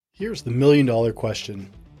Here's the million-dollar question.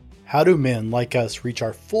 How do men like us reach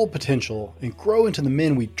our full potential and grow into the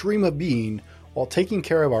men we dream of being while taking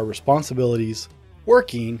care of our responsibilities,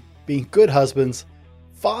 working, being good husbands,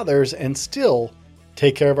 fathers, and still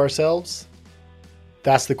take care of ourselves?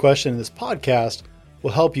 That's the question, and this podcast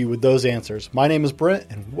will help you with those answers. My name is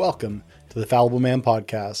Brent, and welcome to the Fallible Man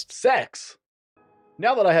Podcast. Sex.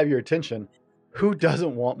 Now that I have your attention, who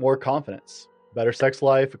doesn't want more confidence? Better sex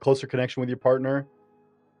life, a closer connection with your partner?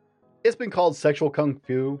 It's been called sexual kung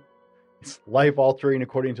fu. It's life-altering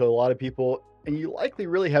according to a lot of people, and you likely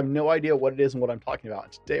really have no idea what it is and what I'm talking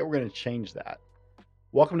about. Today, we're going to change that.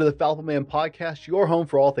 Welcome to the Fallible Man Podcast, your home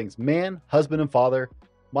for all things man, husband, and father.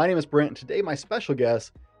 My name is Brent, and today my special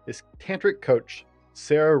guest is tantric coach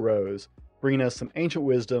Sarah Rose, bringing us some ancient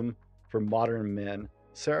wisdom for modern men.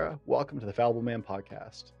 Sarah, welcome to the Fallible Man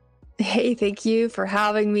Podcast. Hey, thank you for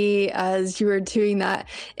having me. As you were doing that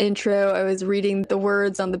intro, I was reading the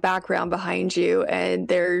words on the background behind you, and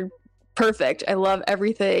they're perfect. I love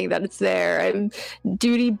everything that it's there. I'm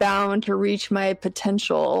duty bound to reach my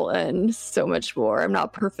potential and so much more. I'm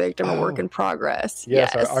not perfect. I'm a work in progress.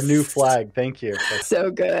 Yes. Our new flag. Thank you. So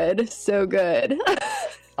good. So good.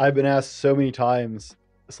 I've been asked so many times,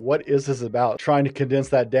 what is this about? Trying to condense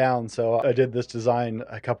that down. So I did this design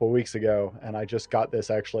a couple of weeks ago, and I just got this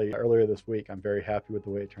actually earlier this week. I'm very happy with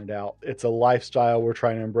the way it turned out. It's a lifestyle we're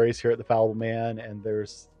trying to embrace here at the Fallible Man, and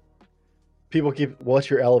there's people keep, what's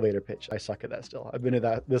your elevator pitch? I suck at that still. I've been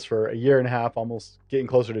at this for a year and a half, almost getting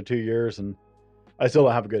closer to 2 years, and I still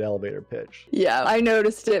don't have a good elevator pitch. Yeah, I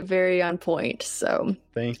noticed it very on point. So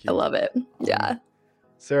thank you. I love it. Yeah.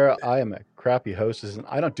 Sarah, I am a crappy hostess, and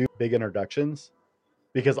I don't do big introductions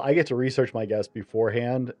because I get to research my guests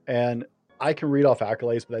beforehand, and I can read off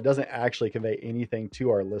accolades, but that doesn't actually convey anything to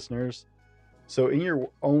our listeners. So in your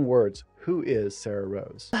own words, who is Sarah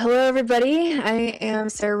Rose? Hello, everybody. I am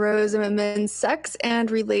Sarah Rose. I'm a men's sex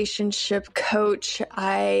and relationship coach.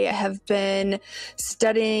 I have been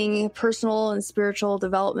studying personal and spiritual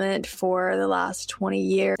development for the last 20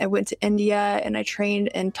 years. I went to India and I trained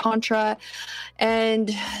in Tantra,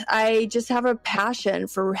 and I just have a passion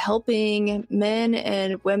for helping men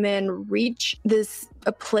and women reach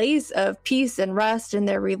a place of peace and rest in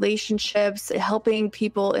their relationships, helping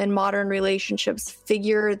people in modern relationships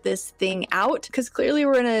figure this thing out. Because clearly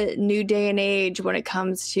we're in a new day and age when it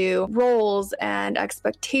comes to roles and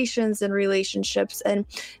expectations in relationships. And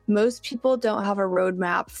most people don't have a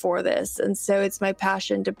roadmap for this. And so it's my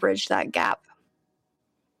passion to bridge that gap.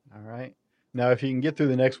 All right. Now, if you can get through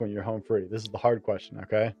the next one, you're home free. This is the hard question,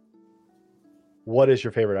 okay? What is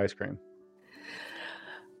your favorite ice cream?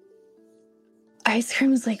 Ice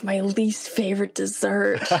cream is like my least favorite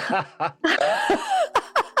dessert.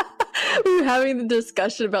 We were having the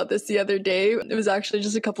discussion about this the other day. It was actually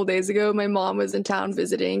just a couple days ago. My mom was in town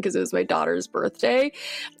visiting because it was my daughter's birthday.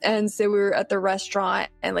 And so we were at the restaurant,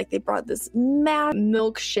 and they brought this massive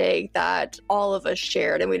milkshake that all of us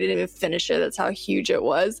shared, and we didn't even finish it. That's how huge it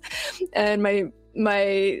was. And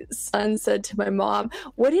my son said to my mom,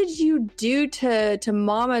 "What did you do to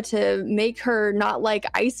mama to make her not like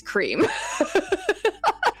ice cream?"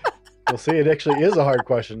 Well, see, it actually is a hard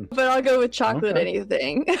question. But I'll go with chocolate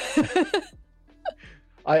anything.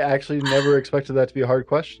 I actually never expected that to be a hard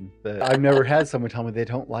question. I've never had someone tell me they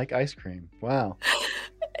don't like ice cream. Wow.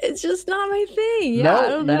 It's just not my thing. Yeah, No, I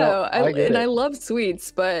don't know. I get it. I love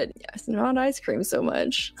sweets, but it's not ice cream so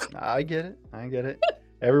much. I get it.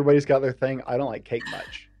 Everybody's got their thing. I don't like cake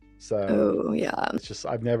much. So yeah. It's just,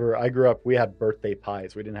 I grew up, we had birthday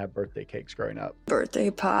pies. We didn't have birthday cakes growing up.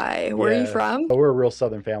 Birthday pie. Where are you from? We're a real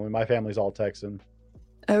Southern family. My family's all Texan.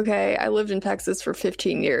 Okay. I lived in Texas for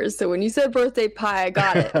 15 years. So when you said birthday pie, I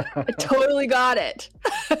got it. I totally got it.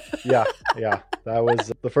 Yeah. That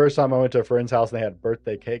was the first time I went to a friend's house and they had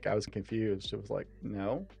birthday cake. I was confused. It was like,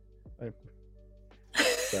 no.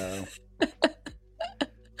 So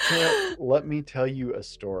let me tell you a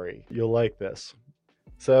story. You'll like this.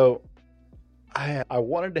 So I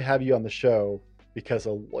wanted to have you on the show because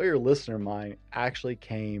a lawyer listener of mine actually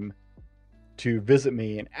came to visit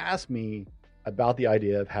me and asked me about the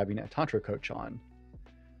idea of having a Tantra coach on.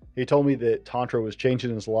 He told me that Tantra was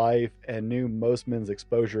changing his life and knew most men's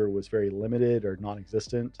exposure was very limited or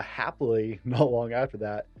non-existent. Happily, not long after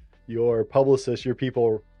that, your publicist, your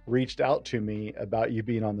people reached out to me about you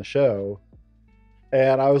being on the show.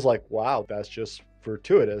 And I was like, wow, that's just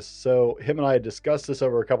fortuitous. So him and I had discussed this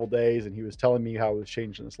over a couple of days, and he was telling me how it was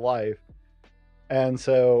changing his life. And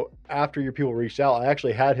so after your people reached out, I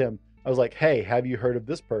actually had him, I was like, hey, have you heard of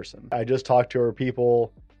this person? I just talked to her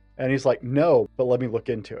people. And he's like, no, but let me look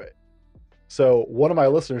into it. So one of my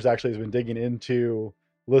listeners actually has been digging into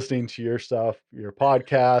listening to your stuff, your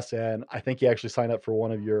podcast, and I think you actually signed up for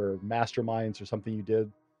one of your masterminds or something you did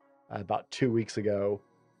about 2 weeks ago.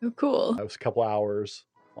 Oh, cool. It was a couple hours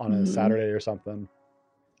on a Mhm. Saturday or something.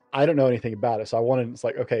 I don't know anything about it, so I wanted, it's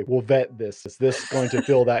like, okay, we'll vet this. Is this going to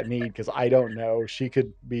fill that need? Because I don't know. She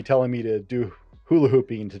could be telling me to do hula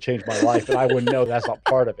hooping to change my life, and I wouldn't know that's not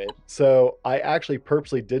part of it. So I actually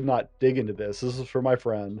purposely did not dig into this. This is for my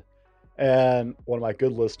friend and one of my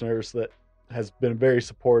good listeners that has been very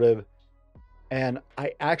supportive. And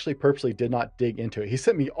I actually purposely did not dig into it. He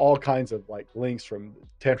sent me all kinds of like links from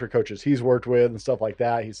Tantra coaches he's worked with and stuff like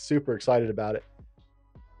that. He's super excited about it.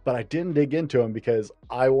 But I didn't dig into him because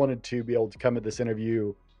I wanted to be able to come at this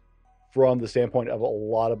interview from the standpoint of a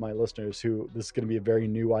lot of my listeners who this is going to be a very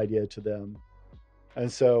new idea to them.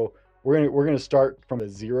 And so we're going to start from a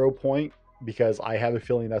 0 point, because I have a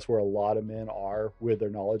feeling that's where a lot of men are with their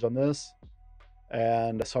knowledge on this.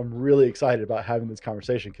 And so I'm really excited about having this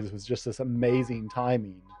conversation, because it was just this amazing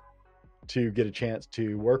timing to get a chance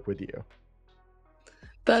to work with you.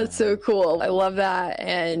 That's so cool. I love that.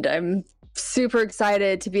 And I'm super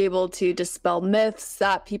excited to be able to dispel myths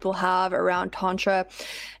that people have around Tantra.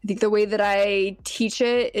 I think the way that I teach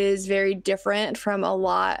it is very different from a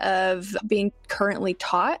lot of being currently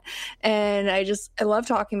taught. And I love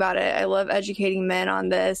talking about it. I love educating men on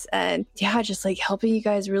this. And yeah, just like helping you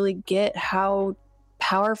guys really get how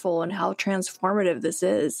powerful and how transformative this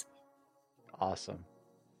is. Awesome.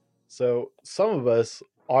 So some of us,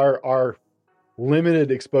 our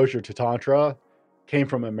limited exposure to Tantra came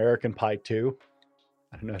from American Pie 2.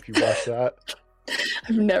 I don't know if you watched that.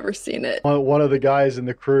 I've never seen it. One of the guys in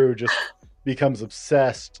the crew just becomes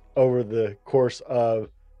obsessed over the course of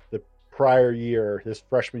the prior year, his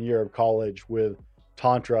freshman year of college, with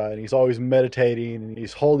Tantra. And he's always meditating, and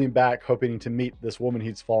he's holding back, hoping to meet this woman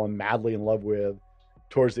he's fallen madly in love with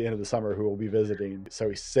towards the end of the summer, who will be visiting. So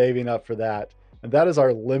he's saving up for that. And that is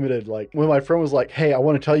our limited, like, when my friend was like, hey, I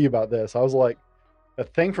want to tell you about this, I was like, a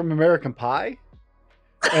thing from American Pie?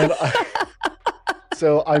 And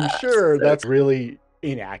so I'm sure that's really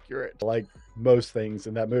inaccurate, like most things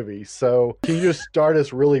in that movie. So can you just start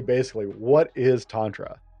us really basically, what is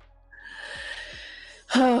Tantra?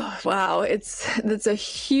 Oh, wow. That's a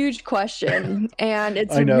huge question. And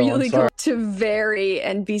it's I know, really going to vary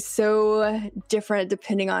and be so different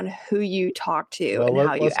depending on who you talk to and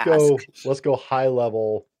how you ask. Let's go high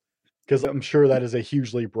level, because I'm sure that is a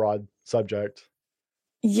hugely broad subject.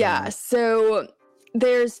 Yeah. So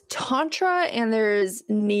there's Tantra and there's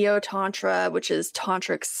Neo-Tantra, which is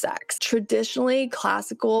tantric sex. Traditionally,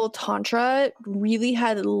 classical Tantra really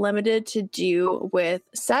had limited to do with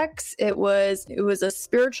sex. It was a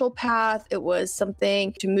spiritual path. It was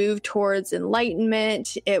something to move towards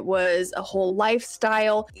enlightenment. It was a whole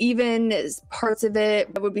lifestyle. Even as parts of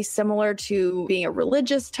it would be similar to being a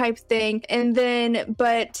religious type thing.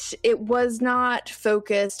 But it was not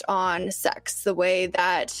focused on sex the way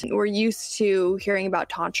that we're used to hearing about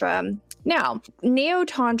Tantra. Now,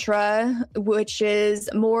 Neo-Tantra, which is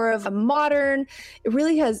more of a modern, it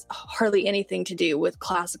really has hardly anything to do with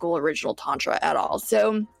classical original Tantra at all.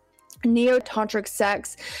 So Neo-Tantric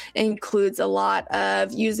sex includes a lot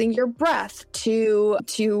of using your breath to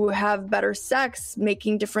have better sex,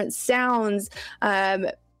 making different sounds,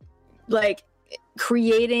 like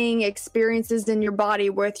creating experiences in your body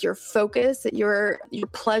with your focus, that your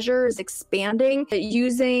pleasure is expanding,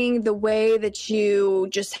 using the way that you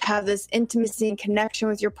just have this intimacy and connection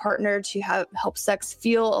with your partner to help sex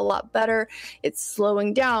feel a lot better. It's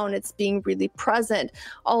slowing down, it's being really present,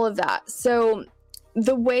 all of that. So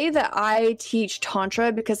the way that I teach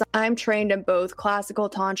Tantra, because I'm trained in both classical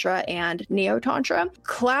Tantra and Neo-Tantra,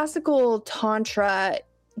 classical Tantra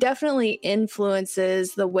definitely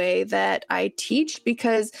influences the way that I teach,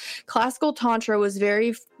 because classical Tantra was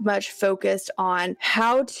very much focused on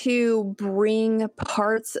how to bring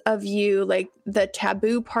parts of you, like the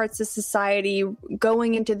taboo parts of society,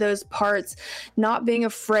 going into those parts, not being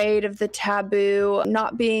afraid of the taboo,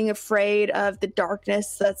 not being afraid of the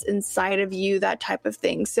darkness that's inside of you, that type of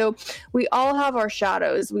thing. So we all have our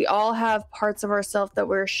shadows. We all have parts of ourselves that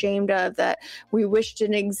we're ashamed of, that we wish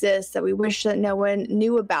didn't exist, that we wish that no one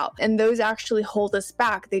knew about. And those actually hold us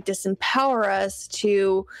back. They disempower us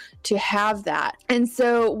to have that. And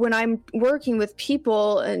so when I'm working with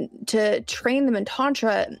people and to train them in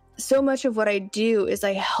Tantra, so much of what I do is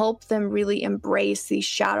I help them really embrace these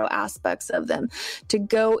shadow aspects of them, to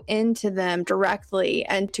go into them directly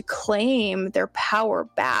and to claim their power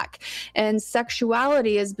back. And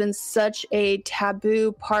sexuality has been such a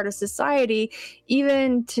taboo part of society,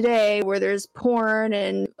 even today, where there's porn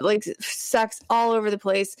and like sex all over the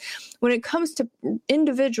place. When it comes to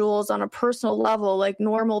individuals on a personal level, like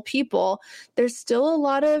normal people, there's still a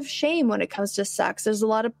lot of shame when it comes to sex. There's a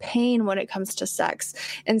lot of pain when it comes to sex.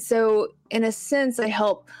 And so in a sense, I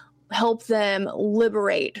help them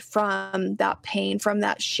liberate from that pain, from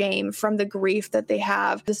that shame, from the grief that they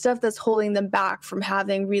have, the stuff that's holding them back from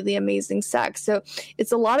having really amazing sex. So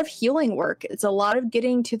it's a lot of healing work. It's a lot of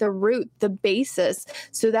getting to the root, the basis,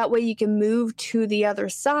 so that way you can move to the other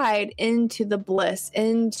side, into the bliss,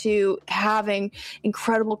 into having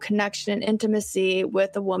incredible connection and intimacy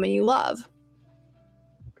with the woman you love.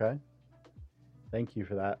 Okay. Thank you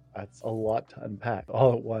for that. That's a lot to unpack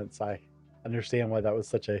all at once. I understand why that was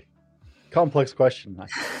such a complex question.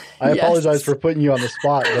 I apologize for putting you on the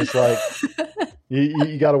spot. It's like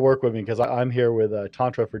you got to work with me, because I'm here with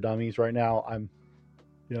Tantra for Dummies right now. I'm,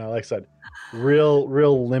 like I said,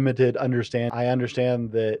 real limited understand. I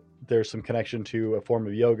understand that there's some connection to a form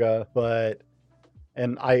of yoga,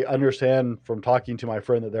 and I understand from talking to my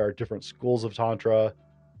friend that there are different schools of Tantra.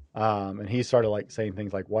 And he started like saying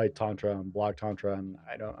things like white Tantra and black Tantra, and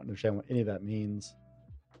I don't understand what any of that means.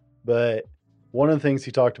 But one of the things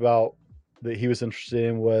he talked about that he was interested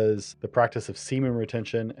in was the practice of semen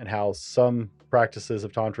retention, and how some practices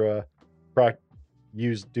of Tantra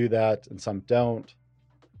do that and some don't.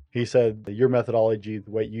 He said that your methodology,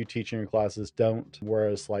 the way you teach in your classes, don't,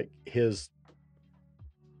 whereas like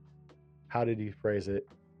how did he phrase it?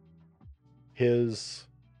 His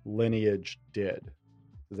lineage did.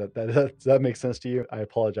 Does that make sense to you? I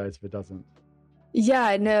apologize if it doesn't.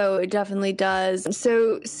 Yeah, no, it definitely does.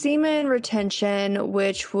 So semen retention,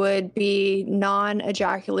 which would be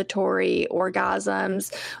non-ejaculatory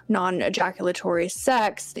orgasms, non-ejaculatory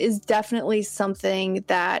sex, is definitely something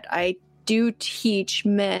that I do teach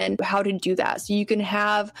men how to do that. So you can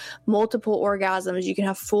have multiple orgasms, you can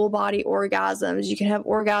have full body orgasms, you can have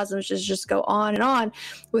orgasms just go on and on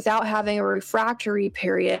without having a refractory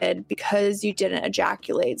period because you didn't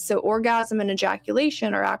ejaculate. So orgasm and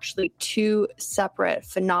ejaculation are actually two separate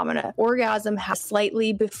phenomena. Orgasm has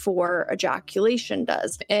slightly before ejaculation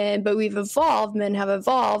does. But men have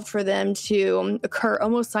evolved for them to occur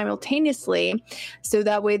almost simultaneously. So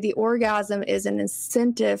that way the orgasm is an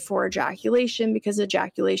incentive for ejaculation, because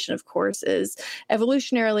ejaculation, of course, is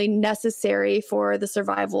evolutionarily necessary for the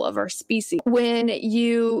survival of our species. When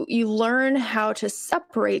you learn how to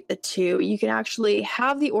separate the two, you can actually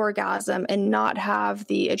have the orgasm and not have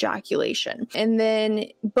the ejaculation.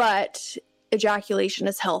 But ejaculation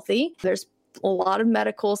is healthy. There's a lot of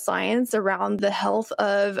medical science around the health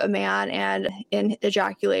of a man and in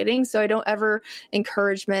ejaculating. So I don't ever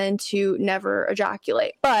encourage men to never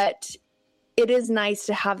ejaculate. But it is nice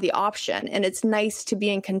to have the option, and it's nice to be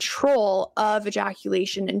in control of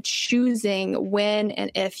ejaculation and choosing when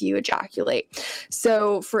and if you ejaculate.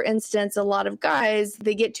 So for instance, a lot of guys,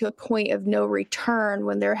 they get to a point of no return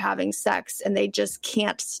when they're having sex, and they just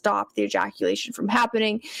can't stop the ejaculation from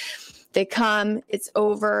happening. They come, it's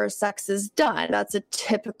over, sex is done. That's a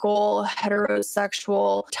typical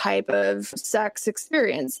heterosexual type of sex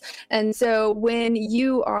experience. And so when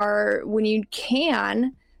you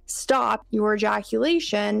can stop your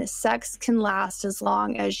ejaculation, sex can last as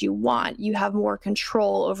long as you want. You have more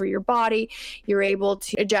control over your body. You're able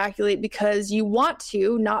to ejaculate because you want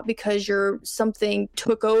to, not because something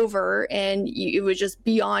took over and it was just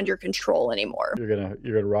beyond your control anymore. You're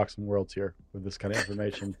gonna rock some worlds here with this kind of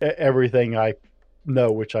information. Everything I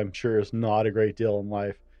know, which I'm sure is not a great deal in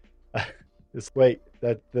life,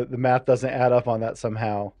 the math doesn't add up on that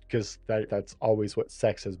somehow, because that's always what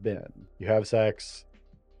sex has been. You have sex,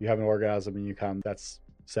 you have an orgasm, and you come. That's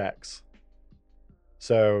sex.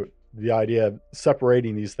 So the idea of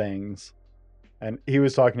separating these things, and he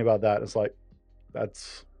was talking about that, it's like,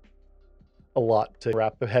 that's a lot to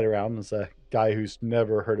wrap a head around as a guy who's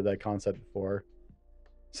never heard of that concept before.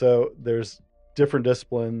 So there's different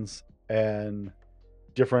disciplines and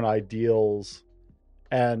different ideals.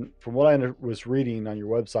 And from what I was reading on your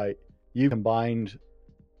website, you combined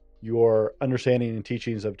your understanding and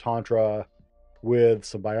teachings of Tantra with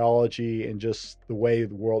some biology and just the way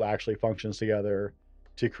the world actually functions together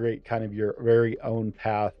to create kind of your very own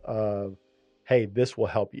path of, hey, this will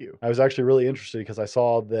help you. I was actually really interested because I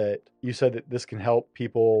saw that you said that this can help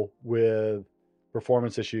people with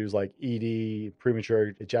performance issues like ED,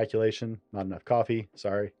 premature ejaculation, not enough coffee,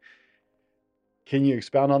 sorry. Can you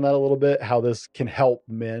expound on that a little bit? How this can help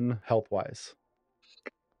men health-wise?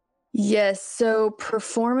 Yes. So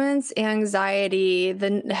performance anxiety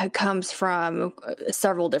then comes from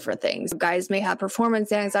several different things. Guys may have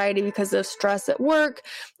performance anxiety because of stress at work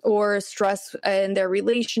or stress in their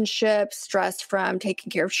relationships, stress from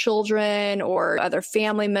taking care of children or other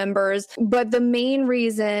family members. But the main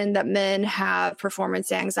reason that men have performance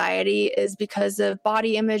anxiety is because of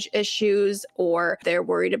body image issues, or they're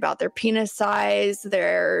worried about their penis size.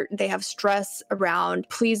 They have stress around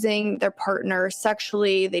pleasing their partner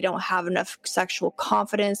sexually. They don't have enough sexual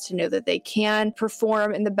confidence to know that they can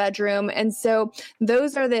perform in the bedroom. And so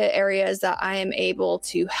those are the areas that I am able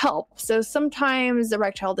to help. So sometimes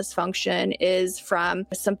erectile dysfunction is from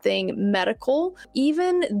something medical.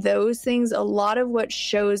 Even those things, a lot of what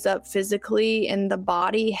shows up physically in the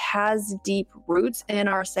body has deep roots in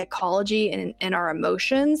our psychology and in our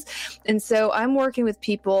emotions. And so I'm working with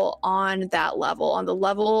people on that level, on the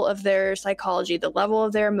level of their psychology, the level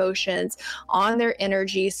of their emotions, on their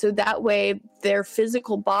energy. So that way, their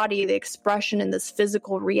physical body, the expression in this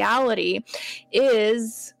physical reality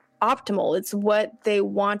is optimal. It's what they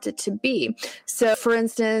want it to be. So, for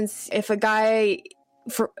instance, if a guy,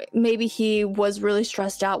 maybe he was really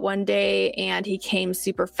stressed out one day and he came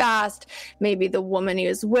super fast. Maybe the woman he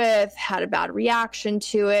was with had a bad reaction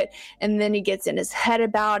to it, and then he gets in his head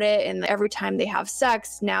about it. And every time they have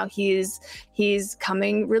sex, now he's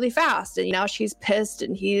coming really fast, and now she's pissed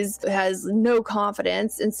and has no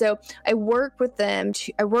confidence. And so I work with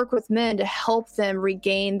men to help them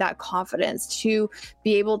regain that confidence, to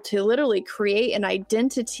be able to literally create an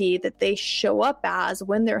identity that they show up as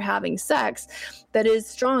when they're having sex, that is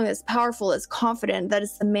strong, that's powerful, that's confident, that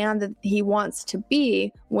is the man that he wants to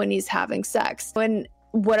be when he's having sex. And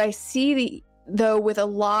what I see though with a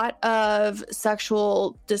lot of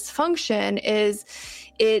sexual dysfunction is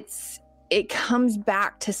it comes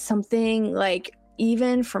back to something like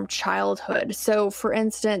even from childhood. So for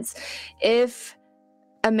instance, if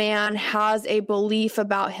a man has a belief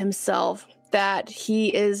about himself that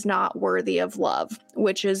he is not worthy of love,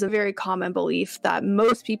 which is a very common belief that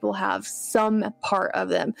most people have, some part of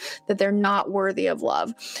them, that they're not worthy of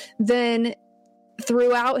love, then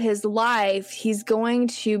throughout his life, he's going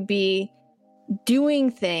to be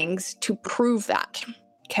doing things to prove that.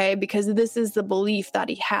 Okay, because this is the belief that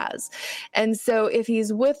he has. And so if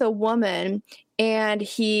he's with a woman and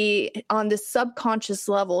he, on the subconscious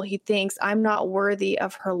level, he thinks, I'm not worthy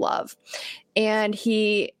of her love, and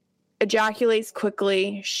he ejaculates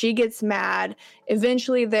quickly, she gets mad,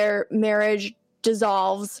 eventually their marriage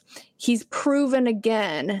dissolves, he's proven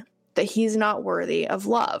again that he's not worthy of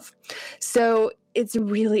love. So it's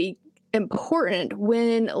really important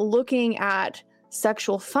when looking at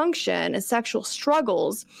sexual function and sexual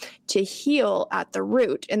struggles to heal at the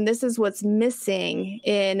root. And this is what's missing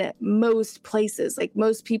in most places. Like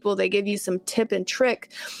most people, they give you some tip and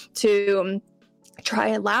trick to try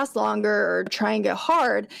and last longer or try and get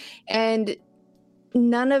hard. And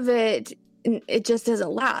none of it just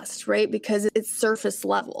doesn't last, right? Because it's surface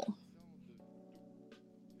level.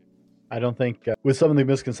 I don't think with some of the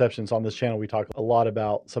misconceptions on this channel, we talk a lot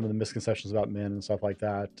about some of the misconceptions about men and stuff like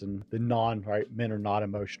that. And men are not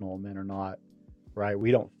emotional. Men are not, right?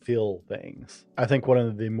 We don't feel things. I think one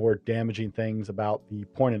of the more damaging things about the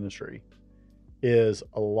porn industry is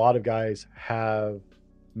a lot of guys have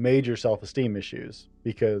major self-esteem issues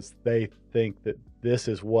because they think that this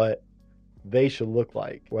is what they should look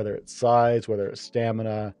like, whether it's size, whether it's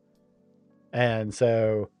stamina. And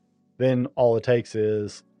so then all it takes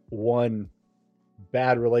is one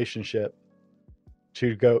bad relationship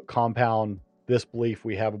to go compound this belief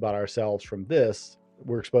we have about ourselves from this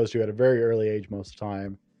we're exposed to at a very early age most of the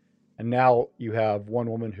time. And now you have one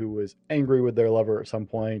woman who was angry with their lover at some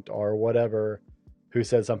point or whatever, who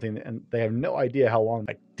said something, and they have no idea how long,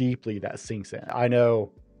 like deeply that sinks in. I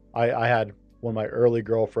know I had one of my early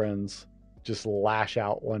girlfriends just lash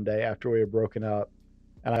out one day after we had broken up,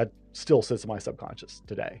 and it still sits in my subconscious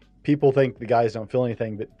today. People think the guys don't feel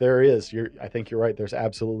anything, but there is. I think you're right. There's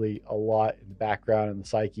absolutely a lot in the background and the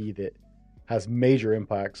psyche that has major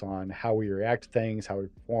impacts on how we react to things, how we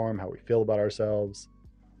perform, how we feel about ourselves.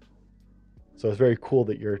 So it's very cool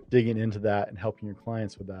that you're digging into that and helping your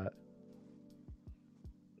clients with that.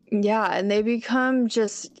 Yeah, and they become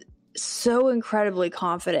just so incredibly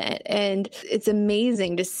confident. And it's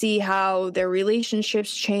amazing to see how their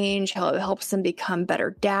relationships change, how it helps them become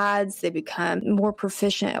better dads. They become more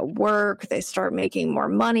proficient at work. They start making more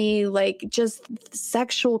money. Like, just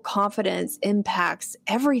sexual confidence impacts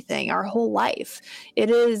everything, our whole life. It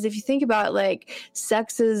is, if you think about it, like,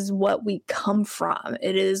 sex is what we come from.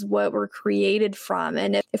 It is what we're created from.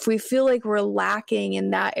 And if we feel like we're lacking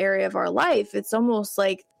in that area of our life, it's almost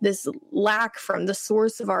like this lack from the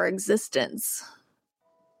source of our existence.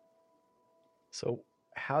 So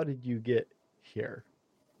how did you get here?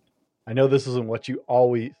 I know this isn't what you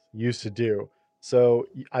always used to do. So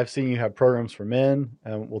I've seen you have programs for men,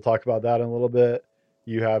 and we'll talk about that in a little bit.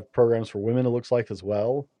 You have programs for women, it looks like, as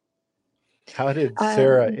well. How did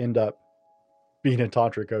Sarah end up being a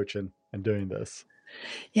Tantra coach and doing this?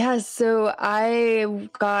 Yeah, so I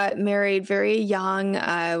got married very young.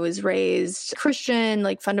 I was raised Christian,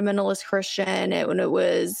 like fundamentalist Christian, when it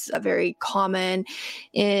was very common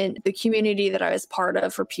in the community that I was part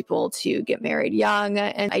of for people to get married young.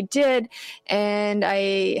 And I did. And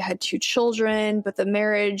I had 2 children, but the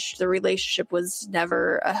relationship was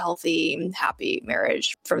never a healthy, happy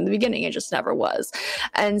marriage from the beginning. It just never was.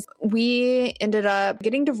 And we ended up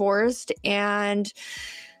getting divorced, and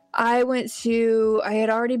I had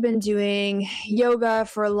already been doing yoga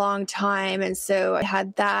for a long time. And so I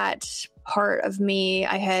had that part of me.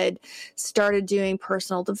 I had started doing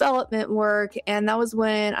personal development work, and that was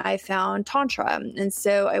when I found Tantra. And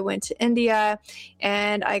so I went to India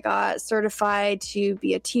and I got certified to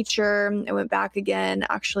be a teacher. I went back again,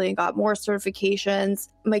 actually, and got more certifications.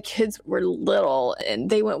 My kids were little and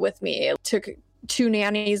they went with me. It took 2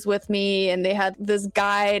 nannies with me, and they had this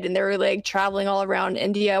guide, and they were like traveling all around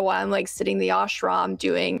India while I'm like sitting in the ashram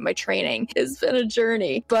doing my training. It's been a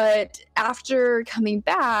journey. But after coming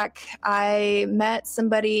back, I met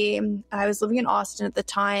somebody. I was living in Austin at the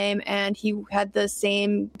time, and he had the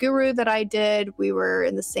same guru that I did. We were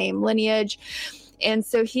in the same lineage. And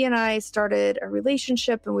so he and I started a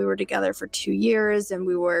relationship, and we were together for 2 years, and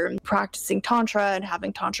we were practicing Tantra and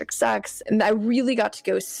having tantric sex. And I really got to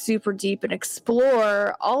go super deep and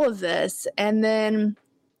explore all of this. And then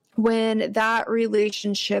when that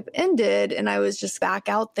relationship ended and I was just back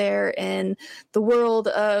out there in the world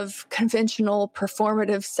of conventional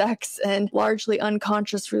performative sex and largely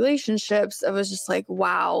unconscious relationships, I was just like,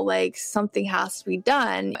 wow, like something has to be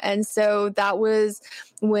done. And so that was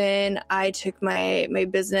when I took my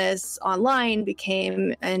business online,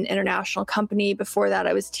 became an international company. Before that,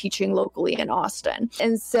 I was teaching locally in Austin.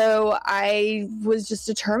 And so I was just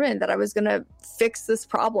determined that I was going to fix this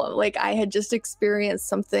problem. Like, I had just experienced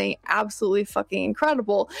something absolutely fucking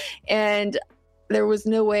incredible, and there was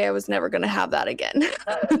no way I was never going to have that again.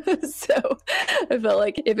 So I felt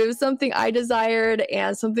like if it was something I desired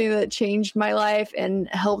and something that changed my life and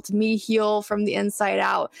helped me heal from the inside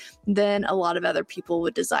out, then a lot of other people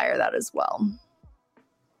would desire that as well.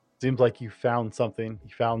 Seems like you found something. You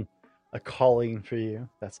found a calling for you.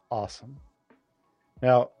 That's awesome.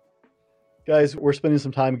 Now, guys, we're spending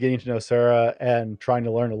some time getting to know Sarah and trying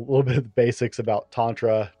to learn a little bit of the basics about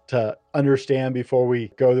Tantra to understand before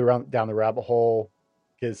we go down the rabbit hole.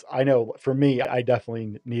 Because I know for me, I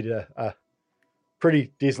definitely needed a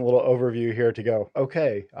pretty decent little overview here to go,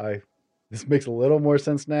 okay, this makes a little more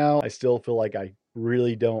sense now. I still feel like I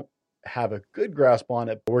really don't have a good grasp on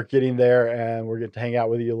it, but we're getting there, and we're going to hang out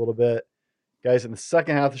with you a little bit. Guys, in the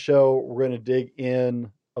second half of the show, we're going to dig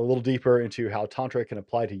in a little deeper into how Tantra can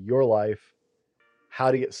apply to your life, how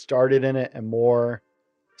to get started in it, and more.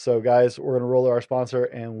 So guys, we're going to roll our sponsor,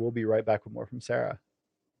 and we'll be right back with more from Sarah.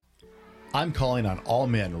 I'm calling on all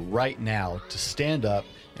men right now to stand up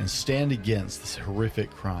and stand against this horrific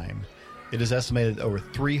crime. It is estimated that over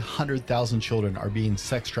 300,000 children are being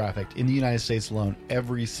sex trafficked in the United States alone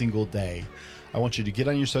every single day. I want you to get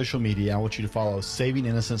on your social media. I want you to follow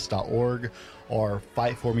savinginnocence.org or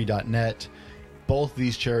fightforme.net. Both of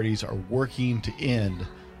these charities are working to end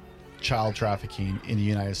child trafficking in the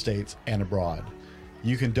United States and abroad.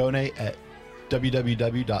 You can donate at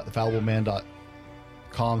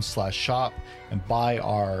www.thefallibleman.com/shop and buy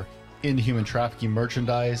our End Human Trafficking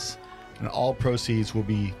merchandise, and all proceeds will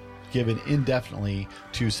be given indefinitely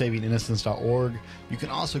to savinginnocence.org. You can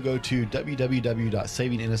also go to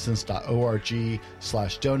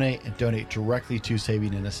www.savinginnocence.org/donate and donate directly to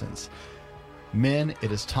Saving Innocence. Men,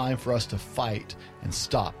 it is time for us to fight and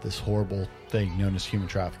stop this horrible thing known as human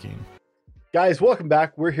trafficking. Guys, welcome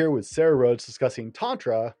back. We're here with Sarah Rhodes discussing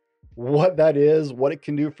Tantra, what that is, what it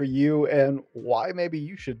can do for you, and why maybe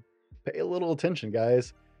you should pay a little attention,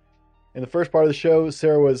 guys. In the first part of the show,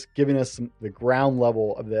 Sarah was giving us the ground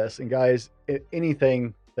level of this. And guys,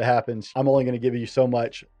 anything that happens. I'm only going to give you so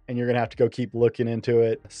much, and you're going to have to go keep looking into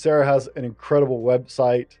it. Sarah has an incredible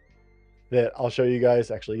website that I'll show you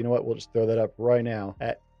guys. Actually, you know what? We'll just throw that up right now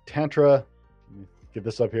at Tantra. Let me get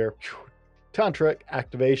this up here.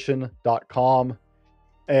 tantricactivation.com.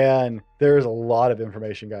 And there's a lot of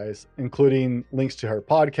information, guys, including links to her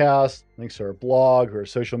podcast, links to her blog, her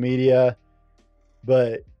social media.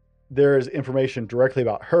 But there's information directly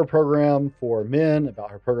about her program for men,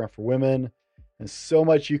 about her program for women, and so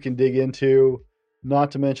much you can dig into. Not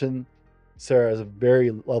to mention, Sarah is a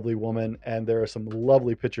very lovely woman, and there are some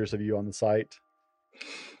lovely pictures of you on the site.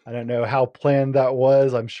 I don't know how planned that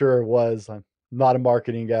was. I'm sure it was. I'm not a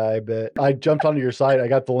marketing guy, but I jumped onto your site. I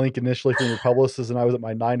got the link initially from your publicist, and I was at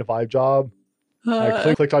my 9-to-5 job.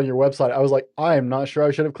 I clicked on your website. I was like, I am not sure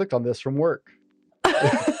I should have clicked on this from work.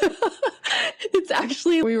 It's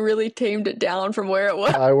actually, we really tamed it down from where it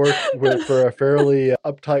was. I work for a fairly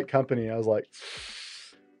uptight company. I was like,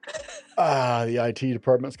 the IT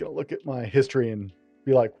department's going to look at my history and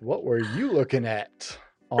be like, what were you looking at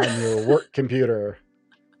on your work computer?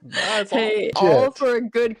 That's all for a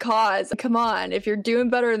good cause. Come on. If you're doing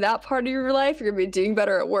better in that part of your life, you're going to be doing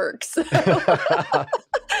better at work. So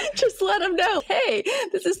just let them know, hey,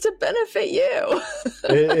 this is to benefit you.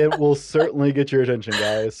 It will certainly get your attention,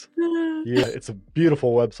 guys. Yeah, it's a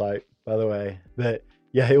beautiful website, by the way. But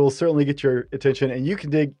yeah, it will certainly get your attention, and you can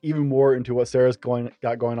dig even more into what Sarah's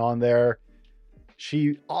got going on there.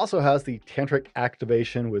 She also has the Tantric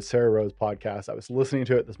Activation with Sarah Rose podcast. I was listening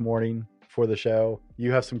to it this morning for the show.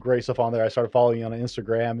 You have some great stuff on there. I started following you on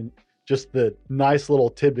Instagram, and just the nice little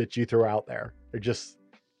tidbits you throw out there. They're just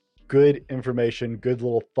good information, good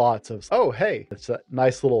little thoughts of, oh, hey, it's a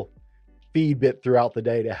nice little feed bit throughout the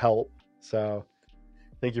day to help. So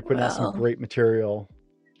I think you're putting out some great material.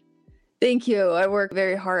 Thank you. I work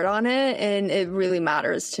very hard on it, and it really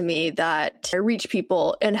matters to me that I reach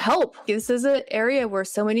people and help. This is an area where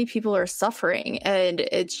so many people are suffering, and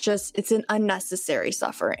it's an unnecessary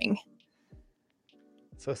suffering.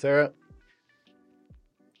 So Sarah,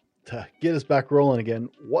 to get us back rolling again,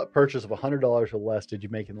 what purchase of $100 or less did you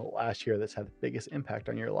make in the last year that's had the biggest impact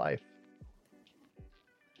on your life?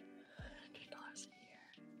 $100 a year.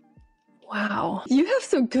 Wow. You have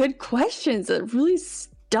some good questions that really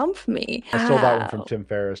stump me. I stole that one from Tim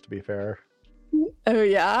Ferriss, to be fair. Oh,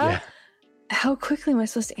 yeah? How quickly am I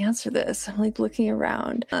supposed to answer this? I'm like looking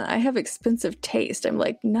around. I have expensive taste. I'm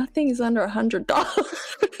like, nothing's under $100.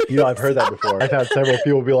 I've heard that before. I've had several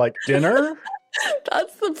people be like, dinner?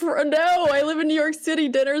 That's no, I live in New York City.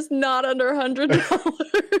 Dinner's not under $100.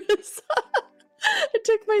 I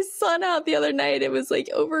took my son out the other night. It was like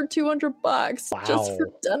over $200 just for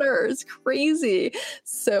dinner. It's crazy.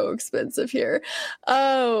 So expensive here.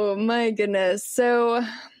 Oh my goodness. So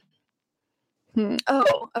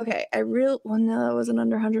oh, okay. No, that wasn't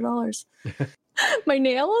under $100. My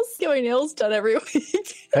nails? Get my nails done every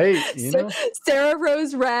week. Hey, you know. Sarah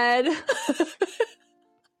Rose Red.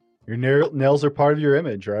 Your nails are part of your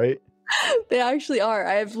image, right? They actually are.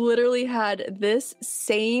 I've literally had this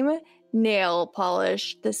same nail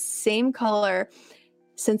polish, the same color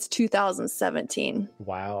since 2017.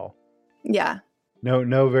 Wow. Yeah.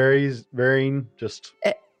 No varying, just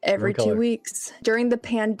every 2 weeks. During the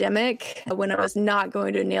pandemic, when I was not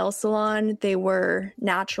going to a nail salon, they were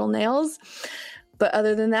natural nails. But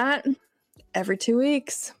other than that, every 2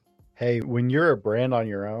 weeks. Hey, when you're a brand on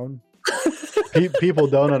your own, people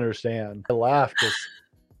don't understand. I laugh because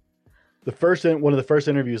one of the first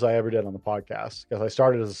interviews I ever did on the podcast, because I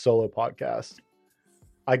started as a solo podcast,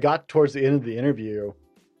 I got towards the end of the interview,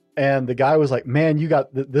 and the guy was like, man,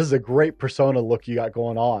 this is a great persona look you got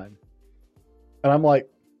going on. And I'm like,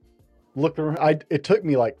 look, it took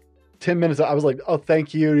me like 10 minutes. I was like, oh,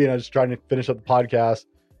 thank you. Just trying to finish up the podcast.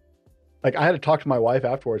 Like, I had to talk to my wife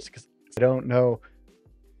afterwards because I don't know.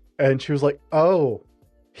 And she was like, oh,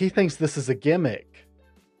 he thinks this is a gimmick.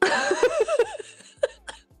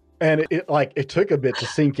 And it took a bit to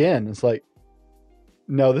sink in. It's like,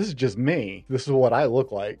 no, this is just me. This is what I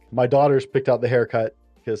look like. My daughters picked out the haircut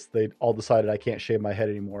because they all decided I can't shave my head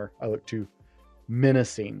anymore. I look too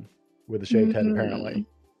menacing with a shaved head, apparently.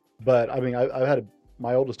 But I mean, I've had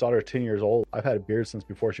my oldest daughter is 10 years old. I've had a beard since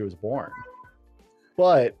before she was born.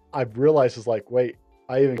 But I've realized it's like, wait,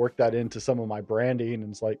 I even worked that into some of my branding,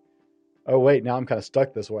 and it's like, oh wait, now I'm kind of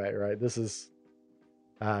stuck this way, right? This is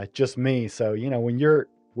just me. So when you're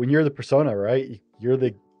the persona, right? You're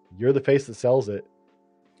the face that sells it,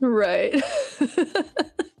 right?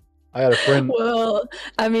 I had a friend. Well,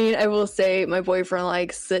 I mean, I will say my boyfriend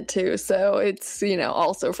likes it too, so it's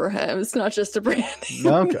also for him. It's not just a brand.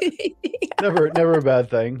 Okay. Never a bad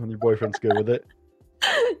thing when your boyfriend's good with it.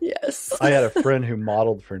 Yes. I had a friend who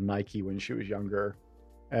modeled for Nike when she was younger,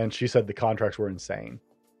 and she said the contracts were insane.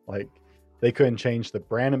 Like, they couldn't change the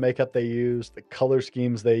brand of makeup they used, the color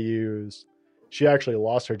schemes they used. She actually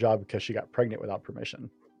lost her job because she got pregnant without permission.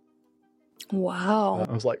 Wow.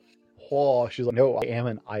 I was like, oh, she's like, no, I am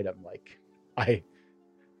an item. Like,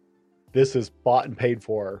 this is bought and paid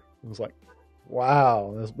for. I was like,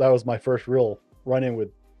 wow, that was my first real run-in with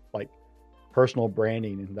like personal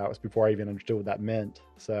branding, and that was before I even understood what that meant.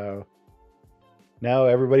 So now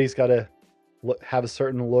everybody's got to have a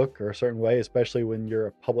certain look or a certain way, especially when you're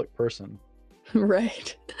a public person.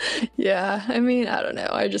 Right. Yeah. I mean, I don't know.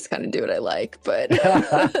 I just kind of do what I like, but.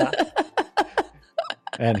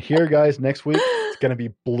 And here, guys, next week, it's going to be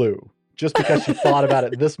blue. Just because she thought about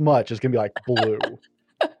it this much, it's going to be like blue.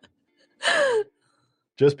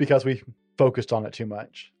 Just because we focused on it too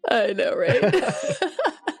much. I know, right?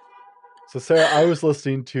 So, Sarah, I was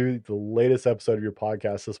listening to the latest episode of your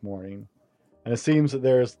podcast this morning, and it seems that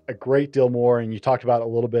there's a great deal more, and you talked about a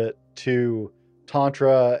little bit to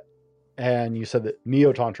Tantra, and you said that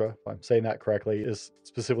Neo-Tantra, if I'm saying that correctly, is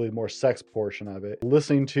specifically the more sex portion of it.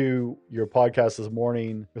 Listening to your podcast this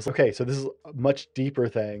morning, it was like, okay, so this is a much deeper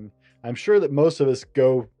thing. I'm sure that most of us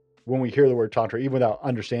go, when we hear the word Tantra, even without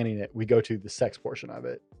understanding it, we go to the sex portion of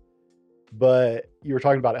it. But you were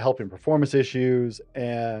talking about it helping performance issues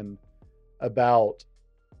and about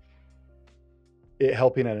it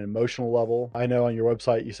helping at an emotional level. I know on your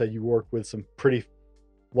website, you said you work with some pretty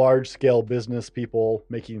large scale business people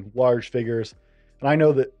making large figures. And I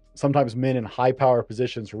know that sometimes men in high power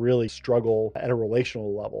positions really struggle at a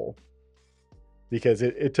relational level because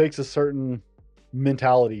it takes a certain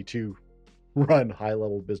mentality to run high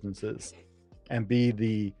level businesses and be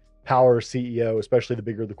the power CEO, especially the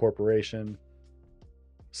bigger the corporation.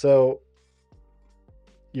 So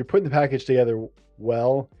you're putting the package together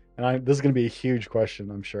well. And this is going to be a huge question,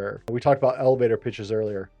 I'm sure. We talked about elevator pitches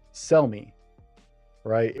earlier. Sell me.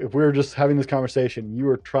 Right? If we were just having this conversation, you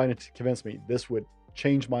were trying to convince me this would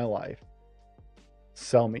change my life.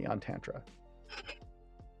 Sell me on Tantra.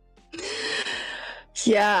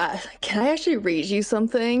 Yeah. Can I actually read you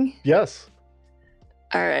something? Yes.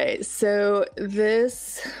 All right. So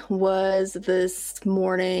this was this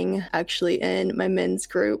morning, actually, in my men's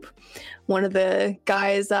group. One of the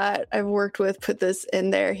guys that I've worked with put this in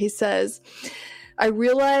there. He says, I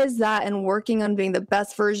realized that in working on being the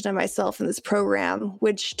best version of myself in this program,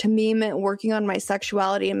 which to me meant working on my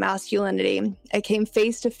sexuality and masculinity, I came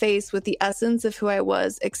face to face with the essence of who I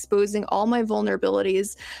was, exposing all my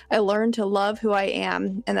vulnerabilities. I learned to love who I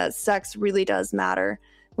am and that sex really does matter.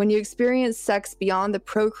 When you experience sex beyond the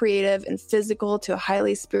procreative and physical to a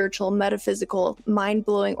highly spiritual, metaphysical,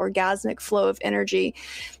 mind-blowing, orgasmic flow of energy,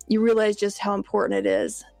 you realize just how important it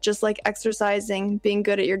is. Just like exercising, being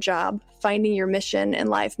good at your job, finding your mission in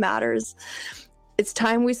life matters. It's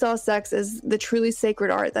time we saw sex as the truly sacred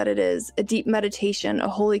art that it is, a deep meditation, a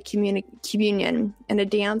holy communion, and a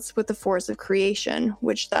dance with the force of creation,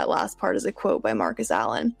 which that last part is a quote by Marcus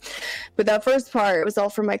Allen. But that first part was all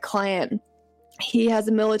for my client. He has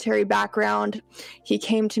a military background. He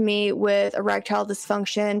came to me with erectile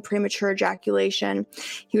dysfunction, premature ejaculation.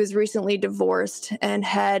 He was recently divorced and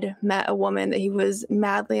had met a woman that he was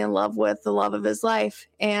madly in love with, the love of his life.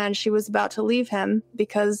 And she was about to leave him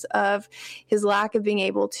because of his lack of being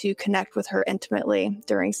able to connect with her intimately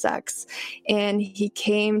during sex. And he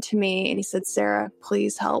came to me and he said, Sarah,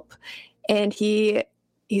 please help. And he's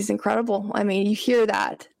incredible. I mean, you hear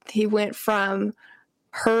that. He went from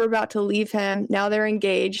her about to leave him. Now they're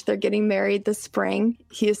engaged. They're getting married this spring.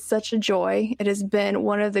 He is such a joy. It has been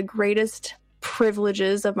one of the greatest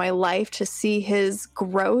privileges of my life to see his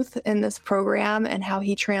growth in this program and how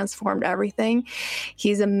he transformed everything.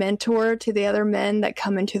 He's a mentor to the other men that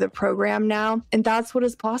come into the program now. And that's what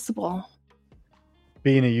is possible.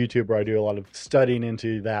 Being a YouTuber, I do a lot of studying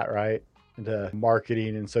into that, right? Into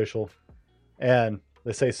marketing and social. And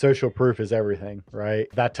they say social proof is everything, right?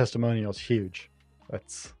 That testimonial is huge.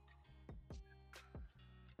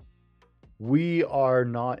 We are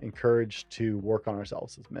not encouraged to work on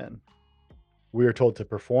ourselves as men. We are told to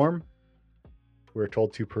perform. We're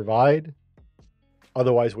told to provide.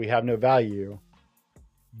 Otherwise, we have no value.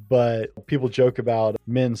 But people joke about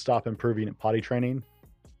men stop improving at potty training.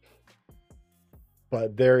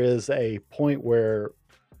 But there is a point where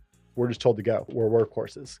we're just told to go. We're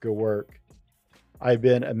workhorses. Go work. I've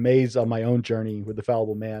been amazed on my own journey with the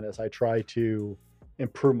Fallible Man as I try to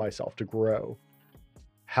improve myself, to grow.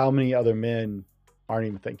 How many other men aren't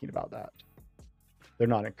even thinking about that? They're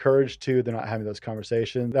not encouraged to, they're not having those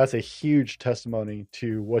conversations. That's a huge testimony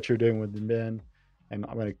to what you're doing with the men. And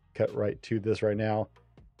I'm going to cut right to this right now.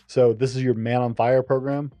 So this is your Man on Fire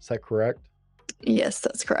program. Is that correct? Yes,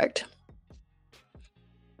 that's correct.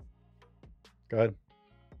 Go ahead.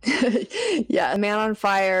 Yeah, Man on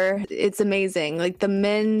Fire, it's amazing. Like the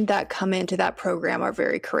men that come into that program are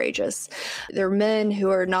very courageous. They're men who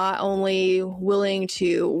are not only willing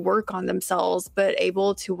to work on themselves, but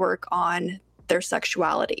able to work on their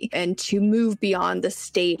sexuality and to move beyond the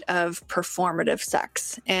state of performative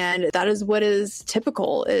sex. And that is what is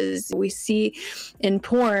typical is we see in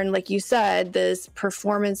porn, like you said, this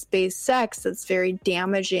performance-based sex that's very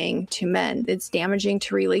damaging to men. It's damaging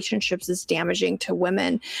to relationships, it's damaging to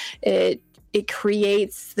women. It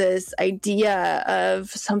creates this idea of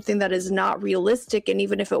something that is not realistic. And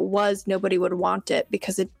even if it was, nobody would want it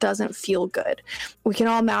because it doesn't feel good. We can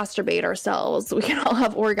all masturbate ourselves. We can all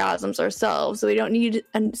have orgasms ourselves. So we don't need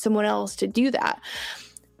someone else to do that.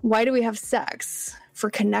 Why do we have sex? For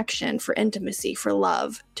connection, for intimacy, for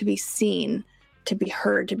love, to be seen, to be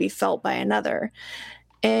heard, to be felt by another.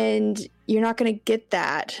 And you're not going to get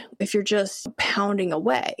that if you're just pounding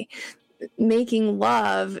away. Making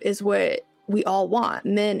love is what we all want,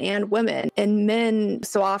 men and women. And men,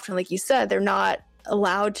 so often, like you said, they're not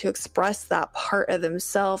allowed to express that part of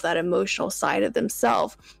themselves, that emotional side of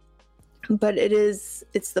themselves. But it's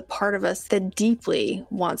the part of us that deeply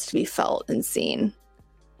wants to be felt and seen.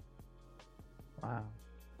 Wow.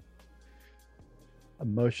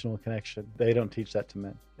 Emotional connection. They don't teach that to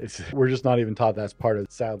men. We're just not even taught that's part of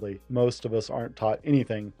it. Sadly, most of us aren't taught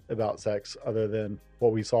anything about sex other than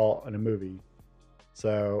what we saw in a movie.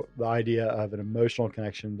 So the idea of an emotional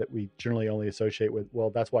connection that we generally only associate with, well,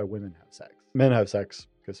 that's why women have sex. Men have sex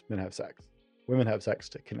because men have sex. Women have sex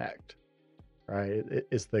to connect, right?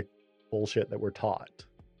 It's the bullshit that we're taught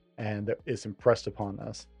and that is impressed upon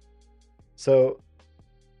us. So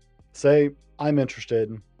say I'm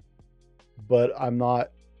interested, but I'm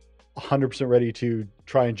not 100% ready to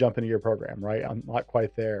try and jump into your program, right? I'm not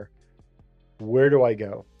quite there. Where do I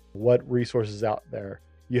go? What resources out there?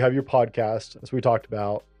 You have your podcast, as we talked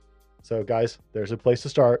about. So guys, there's a place to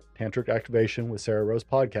start, Tantric Activation with Sarah Rose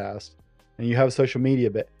podcast. And you have social media,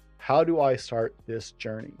 but how do I start this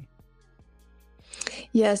journey?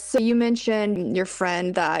 Yes. So you mentioned your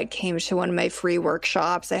friend that came to one of my free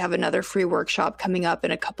workshops. I have another free workshop coming up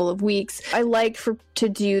in a couple of weeks. I like to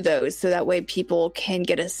do those so that way people can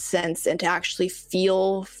get a sense and to actually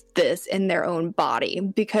feel this in their own body,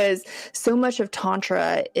 because so much of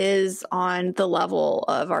Tantra is on the level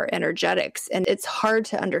of our energetics, and it's hard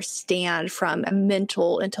to understand from a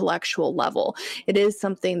mental, intellectual level. It is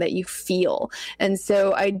something that you feel. And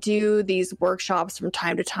so I do these workshops from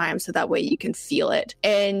time to time so that way you can feel it.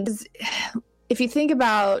 And if you think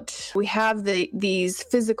about, we have these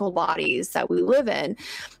physical bodies that we live in,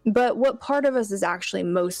 but what part of us is actually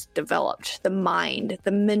most developed? The mind,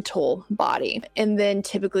 the mental body. And then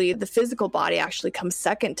typically the physical body actually comes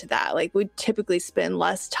second to that. Like we typically spend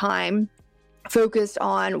less time focused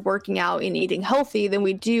on working out and eating healthy than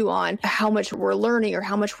we do on how much we're learning or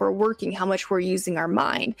how much we're working, how much we're using our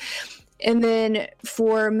mind. And then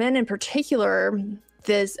for men in particular,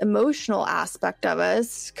 this emotional aspect of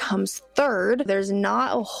us comes third. There's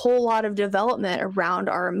not a whole lot of development around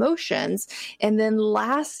our emotions. And then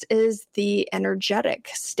last is the energetic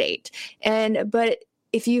state. But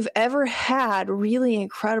if you've ever had really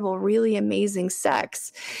incredible, really amazing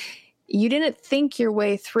sex, you didn't think your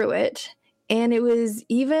way through it. And it was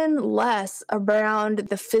even less around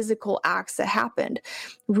the physical acts that happened.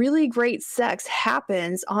 Really great sex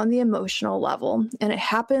happens on the emotional level and it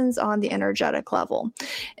happens on the energetic level.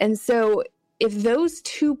 And so if those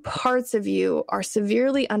two parts of you are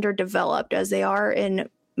severely underdeveloped, as they are in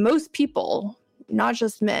most people, not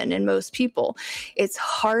just men, in most people, it's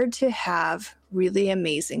hard to have really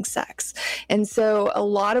amazing sex. And so a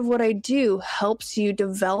lot of what I do helps you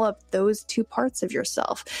develop those two parts of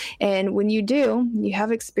yourself. And when you do, you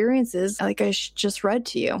have experiences like I just read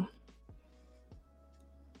to you.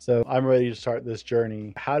 So I'm ready to start this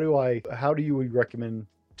journey. How do you recommend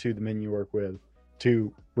to the men you work with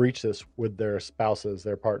to reach this with their spouses,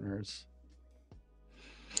 their partners?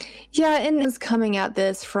 Yeah, and it's coming at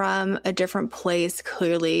this from a different place,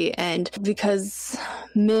 clearly. And because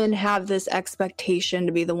men have this expectation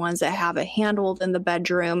to be the ones that have it handled in the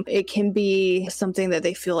bedroom, it can be something that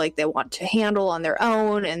they feel like they want to handle on their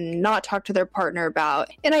own and not talk to their partner about.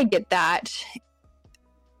 And I get that.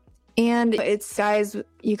 And it's, guys,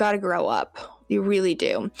 you got to grow up. You really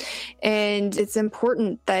do. And it's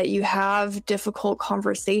important that you have difficult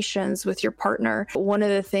conversations with your partner. One of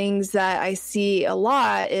the things that I see a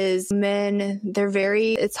lot is men,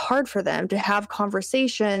 it's hard for them to have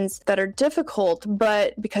conversations that are difficult,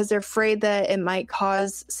 but because they're afraid that it might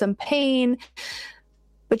cause some pain,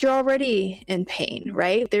 but you're already in pain,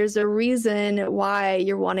 right? There's a reason why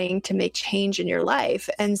you're wanting to make change in your life.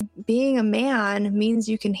 And being a man means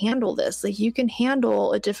you can handle this. Like, you can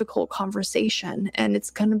handle a difficult conversation and it's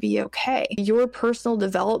going to be okay. Your personal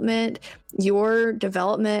development, your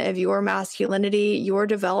development of your masculinity, your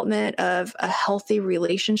development of a healthy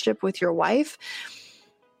relationship with your wife,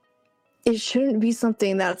 it shouldn't be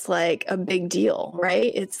something that's like a big deal,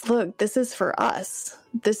 right? It's, look, this is for us.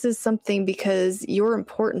 This is something because you're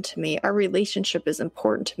important to me. Our relationship is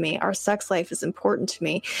important to me. Our sex life is important to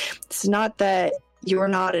me. It's not that you're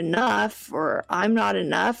not enough or I'm not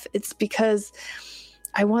enough. It's because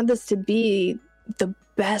I want this to be the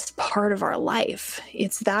best part of our life.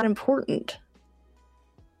 It's that important.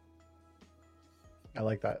 I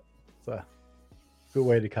like that. It's a good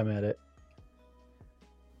way to come at it.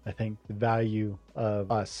 I think the value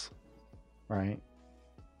of us, right?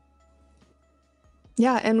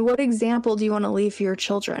 Yeah. And what example do you want to leave for your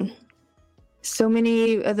children? So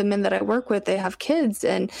many of the men that I work with, they have kids.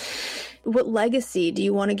 And what legacy do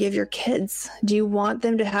you want to give your kids? Do you want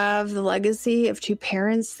them to have the legacy of two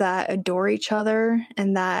parents that adore each other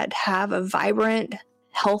and that have a vibrant,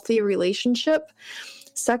 healthy relationship?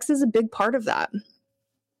 Sex is a big part of that.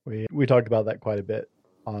 We talked about that quite a bit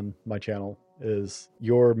on my channel. Is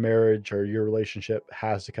your marriage or your relationship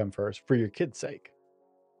has to come first for your kids' sake.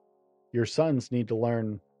 Your sons need to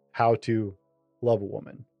learn how to love a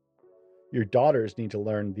woman. Your daughters need to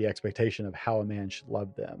learn the expectation of how a man should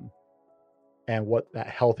love them and what that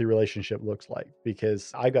healthy relationship looks like.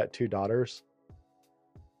 Because I got 2 daughters.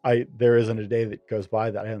 There isn't a day that goes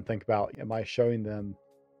by that I don't think about, am I showing them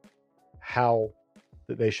how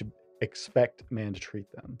that they should expect a man to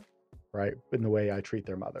treat them, right? In the way I treat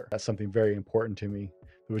their mother. That's something very important to me.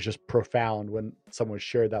 It was just profound when someone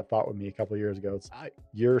shared that thought with me a couple of years ago.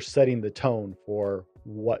 You're setting the tone for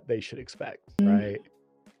what they should expect, right?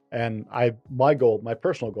 And my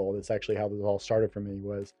personal goal, that's actually how this all started for me,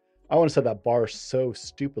 was I want to set that bar so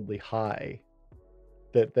stupidly high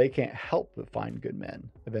that they can't help but find good men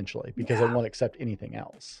eventually, because they won't accept anything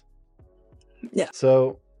else. Yeah.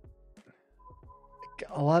 So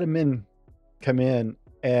a lot of men come in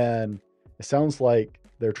and it sounds like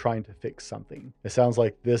they're trying to fix something. It sounds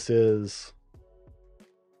like this is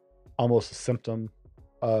almost a symptom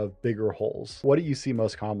of bigger holes. What do you see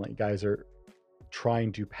most commonly? Guys are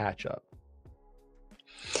trying to patch up.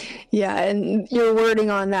 Yeah, and your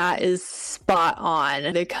wording on that is spot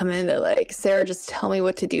on. They come in, they're like, Sarah, just tell me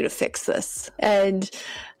what to do to fix this. And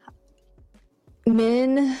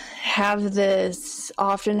men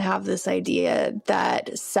often have this idea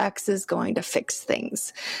that sex is going to fix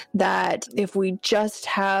things, that if we just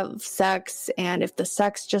have sex and if the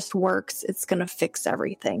sex just works, it's going to fix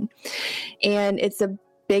everything. And it's a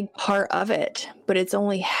big part of it, but it's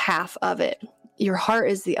only half of it. Your heart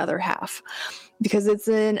is the other half, because it's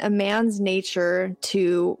in a man's nature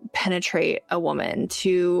to penetrate a woman,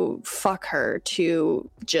 to fuck her, to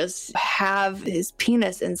just have his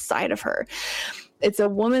penis inside of her. It's a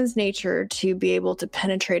woman's nature to be able to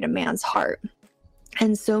penetrate a man's heart.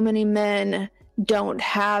 And so many men don't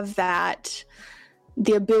have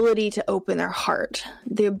the ability to open their heart,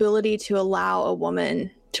 the ability to allow a woman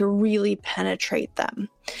to really penetrate them.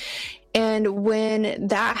 And when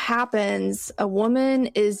that happens, a woman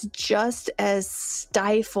is just as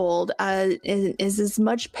stifled, is as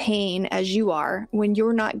much pain as you are when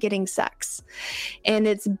you're not getting sex. And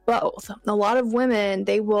it's both. A lot of women,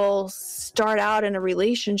 they will start out in a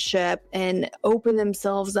relationship and open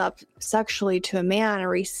themselves up sexually to a man and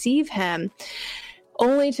receive him,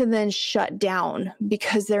 only to then shut down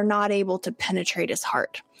because they're not able to penetrate his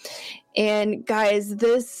heart. And guys,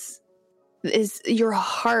 your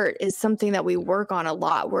heart is something that we work on a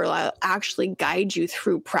lot, where I'll actually guide you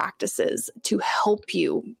through practices to help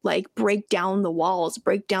you like break down the walls,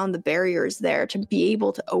 break down the barriers there to be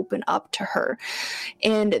able to open up to her.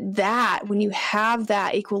 And that, when you have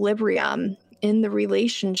that equilibrium in the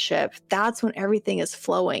relationship, that's when everything is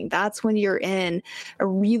flowing. That's when you're in a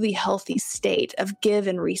really healthy state of give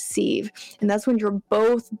and receive. And that's when you're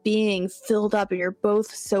both being filled up and you're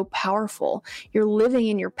both so powerful. You're living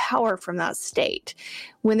in your power from that state.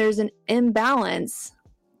 When there's an imbalance,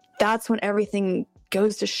 that's when everything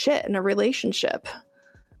goes to shit in a relationship.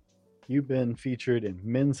 You've been featured in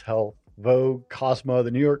Men's Health, Vogue, Cosmo,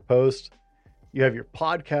 the New York Post. You have your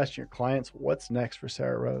podcast and your clients. What's next for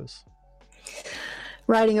Sarah Rose?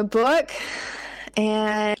 Writing a book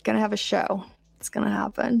and gonna have a show. It's gonna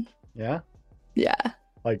happen. Yeah? Yeah.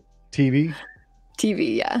 Like TV?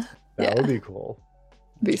 TV, yeah. That would be cool.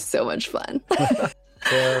 It'd be so much fun.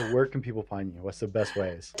 Sarah, where can people find you? What's the best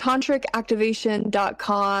ways?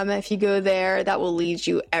 Tantricactivation.com. If you go there, that will lead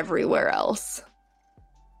you everywhere else.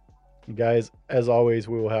 You guys, as always,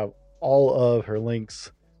 we will have all of her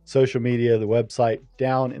links, social media, the website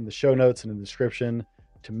down in the show notes and in the description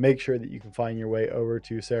to make sure that you can find your way over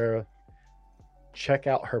to Sarah. Check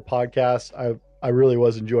out her podcast. I really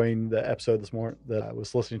was enjoying the episode this morning that I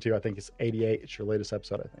was listening to. I think it's 88. It's your latest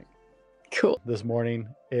episode, I think. Cool. This morning,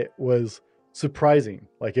 it was surprising.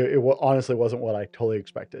 Like it honestly wasn't what I totally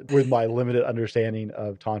expected with my limited understanding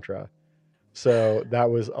of Tantra. So that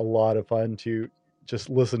was a lot of fun to just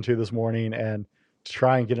listen to this morning and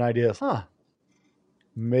try and get an idea.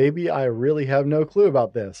 Maybe I really have no clue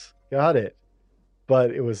about this. Got it.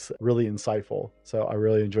 But it was really insightful. So I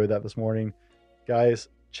really enjoyed that this morning. Guys,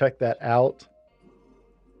 check that out.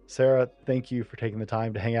 Sarah, thank you for taking the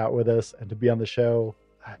time to hang out with us and to be on the show.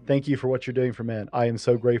 Thank you for what you're doing for men. I am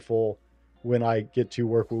so grateful when I get to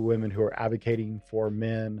work with women who are advocating for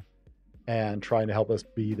men and trying to help us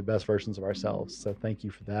be the best versions of ourselves. So thank you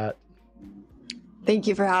for that. Thank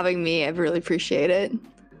you for having me. I really appreciate it.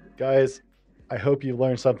 Guys, I hope you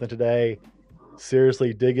learned something today.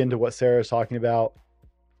 Seriously, dig into what Sarah is talking about.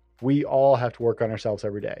 We all have to work on ourselves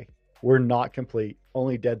every day. We're not complete.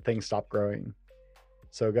 Only dead things stop growing.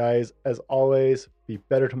 So guys, as always, be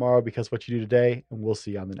better tomorrow because what you do today, and we'll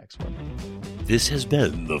see you on the next one. This has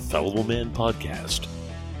been the Fallible Man Podcast,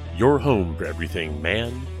 your home for everything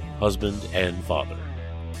man, husband, and father.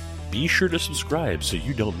 Be sure to subscribe so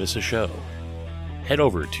you don't miss a show. Head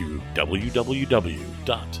over to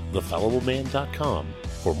www.thefallibleman.com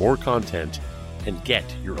for more content and get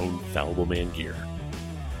your own Fallible Man gear.